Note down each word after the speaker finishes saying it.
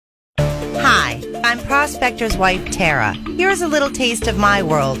I'm Prospector's wife, Tara. Here's a little taste of my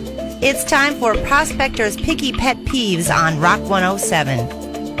world. It's time for Prospector's Picky Pet Peeves on Rock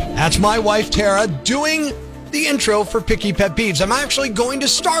 107. That's my wife, Tara, doing the intro for Picky Pet Peeves. I'm actually going to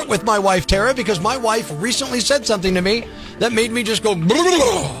start with my wife, Tara, because my wife recently said something to me that made me just go,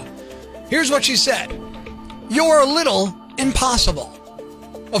 blah. Here's what she said. You're a little impossible.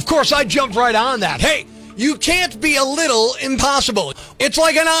 Of course, I jumped right on that. Hey, you can't be a little impossible. It's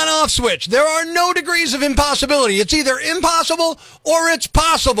like an on-off switch. There are no degrees of impossibility. It's either impossible or it's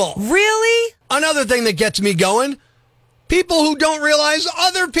possible. Really? Another thing that gets me going, people who don't realize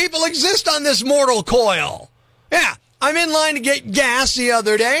other people exist on this mortal coil. Yeah, I'm in line to get gas the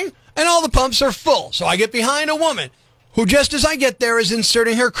other day, and all the pumps are full. So I get behind a woman who, just as I get there, is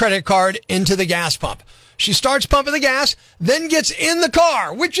inserting her credit card into the gas pump. She starts pumping the gas, then gets in the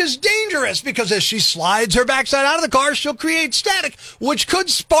car, which is dangerous because as she slides her backside out of the car, she'll create static, which could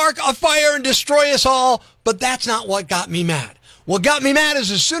spark a fire and destroy us all. But that's not what got me mad. What got me mad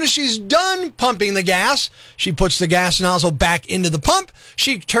is as soon as she's done pumping the gas, she puts the gas nozzle back into the pump,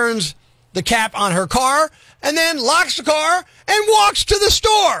 she turns the cap on her car, and then locks the car and walks to the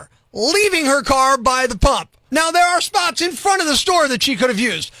store, leaving her car by the pump. Now, there are spots in front of the store that she could have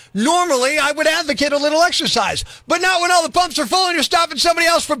used. Normally, I would advocate a little exercise, but not when all the pumps are full and you're stopping somebody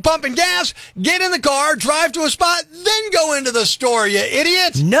else from pumping gas. Get in the car, drive to a spot, then go into the store, you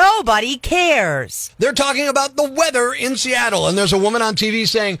idiot. Nobody cares. They're talking about the weather in Seattle, and there's a woman on TV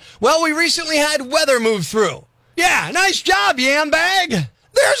saying, well, we recently had weather move through. Yeah, nice job, yambag.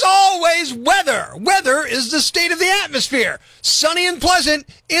 There's always weather. Weather is the state of the atmosphere. Sunny and pleasant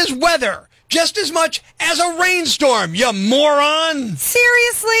is weather. Just as much as a rainstorm, you moron!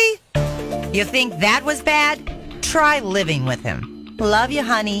 Seriously? You think that was bad? Try living with him. Love you,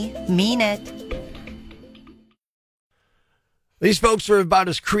 honey. Mean it. These folks are about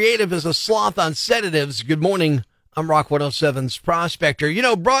as creative as a sloth on sedatives. Good morning. I'm Rock 107's Prospector. You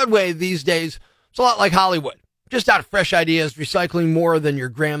know, Broadway these days, it's a lot like Hollywood. Just out of fresh ideas, recycling more than your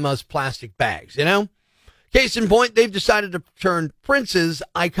grandma's plastic bags, you know? Case in point, they've decided to turn Prince's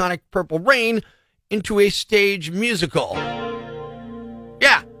iconic Purple Rain into a stage musical.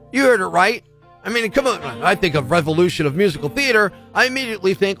 Yeah, you heard it right. I mean, come on. I think of Revolution of musical theater. I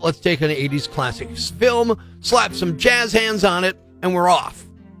immediately think, let's take an 80s classic film, slap some jazz hands on it, and we're off.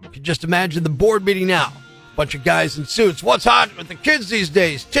 You can just imagine the board meeting now. Bunch of guys in suits. What's hot with the kids these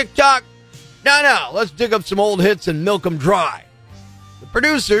days? TikTok? No, let's dig up some old hits and milk them dry. The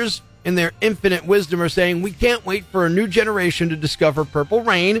producers, in their infinite wisdom, are saying we can't wait for a new generation to discover Purple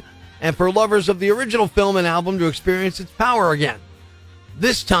Rain and for lovers of the original film and album to experience its power again.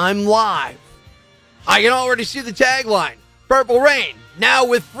 This time live. I can already see the tagline. Purple Rain, now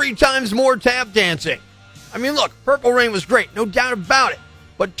with 3 times more tap dancing. I mean, look, Purple Rain was great, no doubt about it.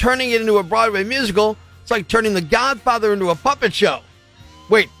 But turning it into a Broadway musical, it's like turning The Godfather into a puppet show.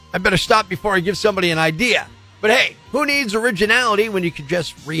 Wait, I better stop before I give somebody an idea. But hey, who needs originality when you can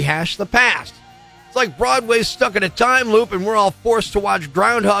just rehash the past? It's like Broadway's stuck in a time loop and we're all forced to watch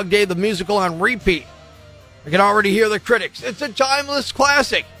Groundhog Day the musical on repeat. I can already hear the critics. It's a timeless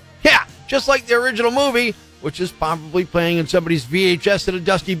classic. Yeah, just like the original movie, which is probably playing in somebody's VHS in a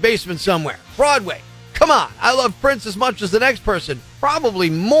dusty basement somewhere. Broadway, come on. I love Prince as much as the next person,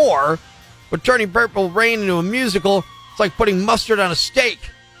 probably more. But turning Purple Rain into a musical, it's like putting mustard on a steak.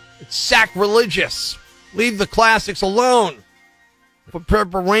 It's sacrilegious. Leave the classics alone. Put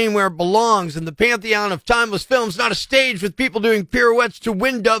Purple Rain where it belongs in the pantheon of timeless films, not a stage with people doing pirouettes to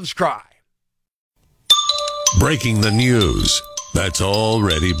When Doves Cry. Breaking the news that's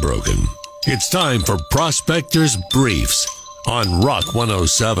already broken. It's time for Prospector's Briefs on Rock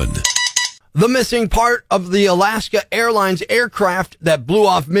 107. The missing part of the Alaska Airlines aircraft that blew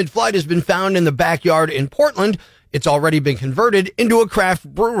off mid-flight has been found in the backyard in Portland. It's already been converted into a craft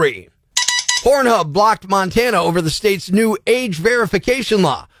brewery. Pornhub blocked Montana over the state's new age verification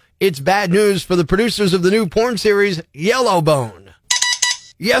law. It's bad news for the producers of the new porn series Yellowbone.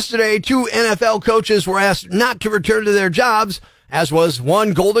 Yesterday, 2 NFL coaches were asked not to return to their jobs, as was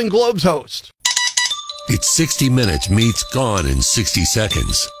one Golden Globes host. It's 60 Minutes meets Gone in 60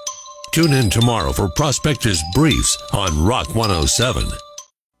 Seconds. Tune in tomorrow for Prospector's Briefs on Rock 107.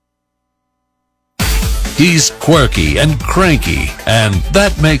 He's quirky and cranky, and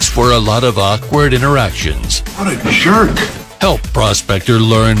that makes for a lot of awkward interactions. What a jerk. Help Prospector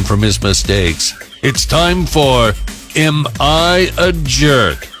learn from his mistakes. It's time for Am I a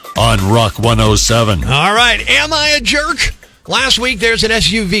Jerk on Rock 107. All right, am I a jerk? Last week, there's an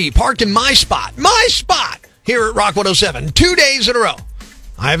SUV parked in my spot here at Rock 107, 2 days in a row.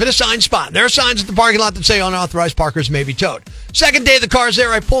 I have an assigned spot. There are signs at the parking lot that say unauthorized parkers may be towed. Second day the car's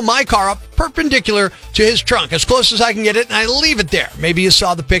there, I pull my car up perpendicular to his trunk, as close as I can get it, and I leave it there. Maybe you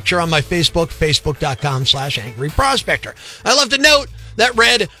saw the picture on my Facebook, facebook.com/Angry Prospector. I left a note that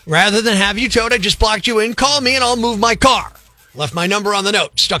read, rather than have you towed, I just blocked you in. Call me and I'll move my car. Left my number on the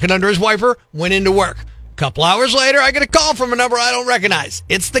note, stuck it under his wiper, went into work. A couple hours later, I get a call from a number I don't recognize.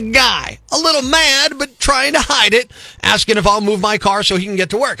 It's the guy, a little mad, but trying to hide it, asking if I'll move my car so he can get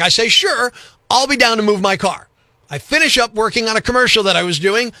to work. I say, sure, I'll be down to move my car. I finish up working on a commercial that I was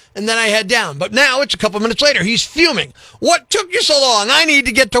doing, and then I head down. But now it's a couple minutes later. He's fuming. What took you so long? I need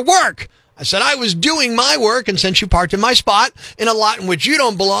to get to work. I said, I was doing my work, and since you parked in my spot in a lot in which you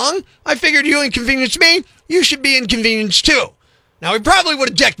don't belong, I figured you inconvenienced me. You should be inconvenienced too. Now, he probably would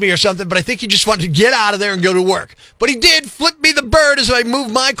have decked me or something, but I think he just wanted to get out of there and go to work. But he did flip me the bird as I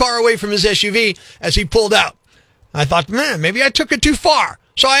moved my car away from his SUV as he pulled out. I thought, man, maybe I took it too far.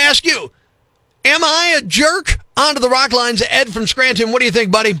 So I ask you, am I a jerk? On to the rock lines, Ed from Scranton. What do you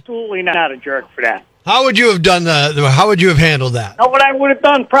think, buddy? Absolutely not a jerk for that. How would you have done how would you have handled that? Know what I would have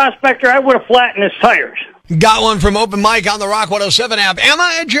done, Prospector? I would have flattened his tires. Got one from Open Mike on the Rock 107 app. Am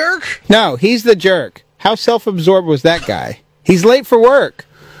I a jerk? No, he's the jerk. How self-absorbed was that guy? He's late for work.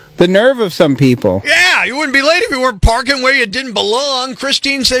 The nerve of some people. Yeah, you wouldn't be late if you weren't parking where you didn't belong.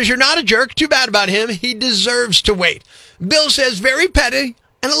 Christine says you're not a jerk. Too bad about him. He deserves to wait. Bill says very petty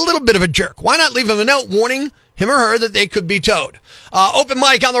and a little bit of a jerk. Why not leave him a note warning him or her that they could be towed? Open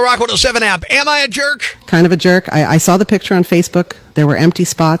Mike on the Rock 107 app. Am I a jerk? Kind of a jerk. I saw the picture on Facebook. There were empty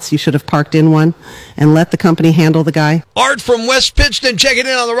spots. You should have parked in one and let the company handle the guy. Art from West Pittston checking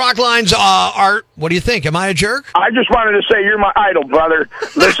in on the rock lines. Art, what do you think? Am I a jerk? I just wanted to say you're my idol, brother.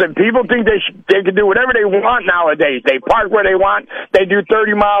 Listen, people think they can do whatever they want nowadays. They park where they want. They do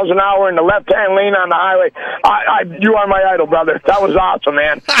 30 miles an hour in the left-hand lane on the highway. You are my idol, brother. That was awesome,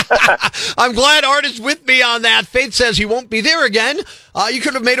 man. I'm glad Art is with me on that. Faith says he won't be there again. You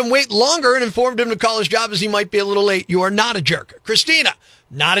could have made him wait longer and informed him to call his job as he might be a little late. You are not a jerk. Christina,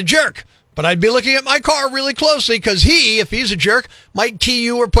 not a jerk. But I'd be looking at my car really closely because if he's a jerk, might key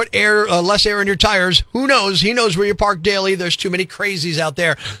you or put less air in your tires. Who knows? He knows where you park daily. There's too many crazies out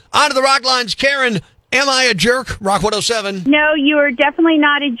there. On to the rock lines. Karen, am I a jerk? Rock 107. No, you are definitely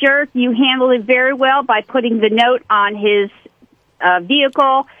not a jerk. You handled it very well by putting the note on his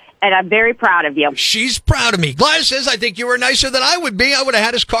vehicle, and I'm very proud of you. She's proud of me. Gladys says, I think you were nicer than I would be. I would have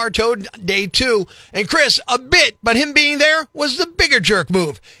had his car towed day 2. And Chris, a bit, but him being there was the bigger jerk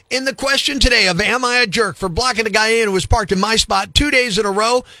move. In the question today of am I a jerk for blocking a guy in who was parked in my spot 2 days in a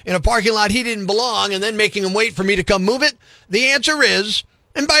row in a parking lot he didn't belong and then making him wait for me to come move it? The answer is,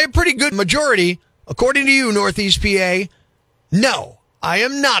 and by a pretty good majority, according to you, Northeast PA, no, I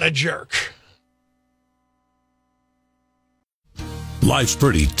am not a jerk. Life's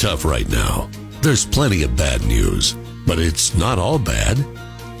pretty tough right now. There's plenty of bad news, but it's not all bad.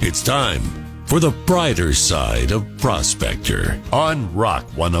 It's time for the brighter side of Prospector on Rock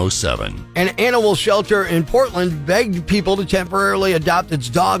 107. An animal shelter in Portland begged people to temporarily adopt its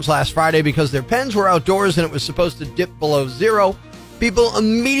dogs last Friday because their pens were outdoors and it was supposed to dip below zero. People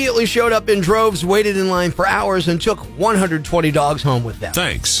immediately showed up in droves, waited in line for hours, and took 120 dogs home with them.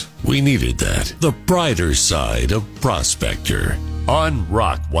 Thanks. We needed that. The brighter side of Prospector on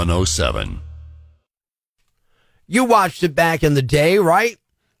Rock 107. You watched it back in the day, right?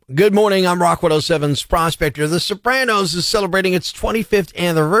 Good morning, I'm Rock 107's Prospector. The Sopranos is celebrating its 25th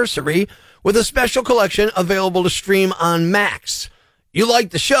anniversary with a special collection available to stream on Max. You like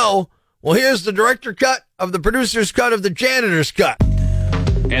the show? Well, here's the director cut of the producer's cut of the janitor's cut.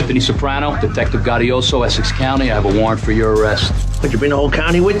 Anthony Soprano, Detective Gaudioso, Essex County. I have a warrant for your arrest. Would you bring the whole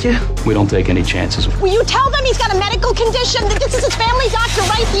county with you? We don't take any chances. Will you tell them he's got a medical condition? This is his family doctor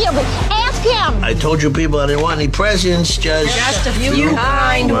right here. Ask him. I told you people I didn't want any presents, Judge. Just a few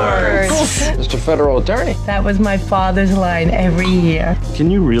kind words. Mr. Federal Attorney. That was my father's line every year. Can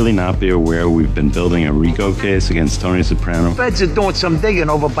you really not be aware we've been building a RICO case against Tony Soprano? Feds are doing some digging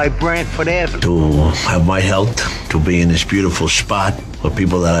over by Brantford Avenue. To have my health, to be in this beautiful spot with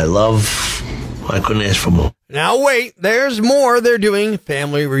people that I love, I couldn't ask for more. Now wait, there's more. They're doing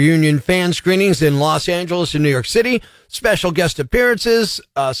family reunion fan screenings in Los Angeles and New York City, special guest appearances,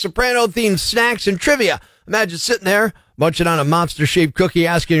 Soprano-themed snacks and trivia. Imagine sitting there, munching on a monster-shaped cookie,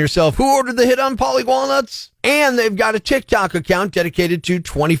 asking yourself, who ordered the hit on Polly Walnuts? And they've got a TikTok account dedicated to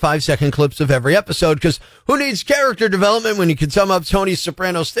 25-second clips of every episode, because who needs character development when you can sum up Tony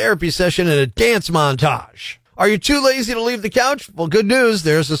Soprano's therapy session in a dance montage? Are you too lazy to leave the couch? Well, good news.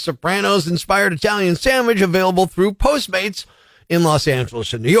 There's a Sopranos-inspired Italian sandwich available through Postmates in Los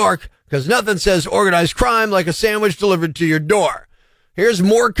Angeles and New York, because nothing says organized crime like a sandwich delivered to your door. Here's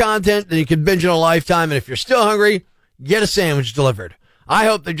more content than you can binge in a lifetime, and if you're still hungry, get a sandwich delivered. I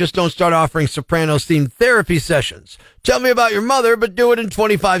hope they just don't start offering Sopranos-themed therapy sessions. Tell me about your mother, but do it in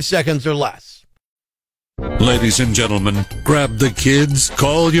 25 seconds or less. Ladies and gentlemen, grab the kids,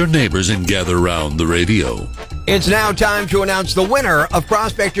 call your neighbors, and gather round the radio. It's now time to announce the winner of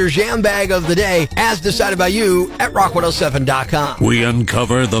Prospector's Jam Bag of the Day, as decided by you at rock107.com. We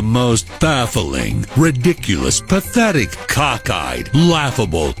uncover the most baffling, ridiculous, pathetic, cockeyed,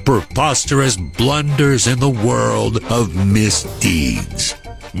 laughable, preposterous blunders in the world of misdeeds.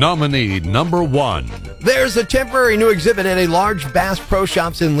 Nominee number 1. There's a temporary new exhibit at a large Bass Pro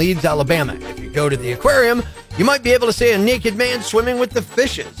Shops in Leeds, Alabama. If you go to the aquarium, you might be able to see a naked man swimming with the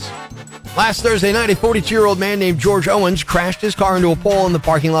fishes. Last Thursday night, a 42-year-old man named George Owens crashed his car into a pole in the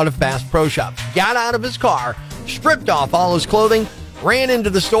parking lot of Bass Pro Shops, got out of his car, stripped off all his clothing, ran into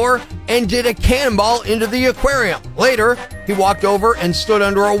the store, and did a cannonball into the aquarium. Later, he walked over and stood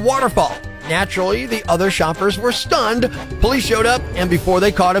under a waterfall. Naturally, the other shoppers were stunned. Police showed up, and before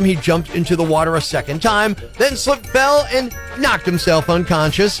they caught him, he jumped into the water a second time, then slipped, fell, and knocked himself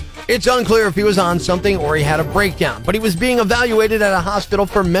unconscious. It's unclear if he was on something or he had a breakdown, but he was being evaluated at a hospital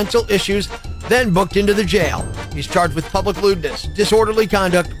for mental issues, then booked into the jail. He's charged with public lewdness, disorderly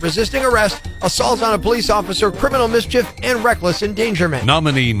conduct, resisting arrest, assault on a police officer, criminal mischief, and reckless endangerment.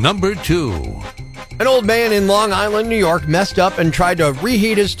 Nominee number 2. An old man in Long Island, New York, messed up and tried to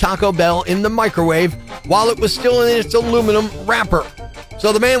reheat his Taco Bell in the microwave while it was still in its aluminum wrapper.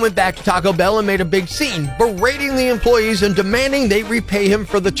 So the man went back to Taco Bell and made a big scene, berating the employees and demanding they repay him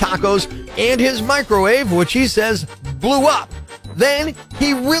for the tacos and his microwave, which he says blew up. Then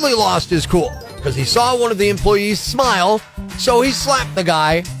he really lost his cool because he saw one of the employees smile, so he slapped the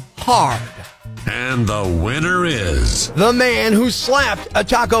guy hard. And the winner is the man who slapped a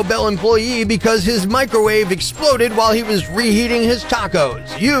Taco Bell employee because his microwave exploded while he was reheating his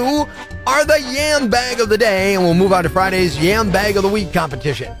tacos. You are the Yam Bag of the Day, and we'll move on to Friday's Yam Bag of the Week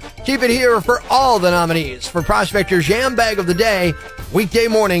competition. Keep it here for all the nominees for Prospector's Yam Bag of the Day, weekday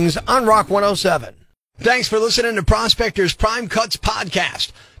mornings on Rock 107. Thanks for listening to Prospector's Prime Cuts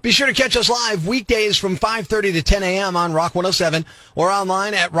podcast. Be sure to catch us live weekdays from 5:30 to 10 a.m. on Rock 107 or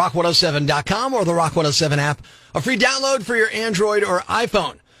online at rock107.com or the Rock 107 app, a free download for your Android or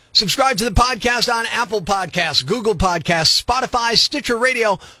iPhone. Subscribe to the podcast on Apple Podcasts, Google Podcasts, Spotify, Stitcher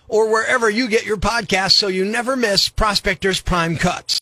Radio, or wherever you get your podcasts so you never miss Prospector's Prime Cuts.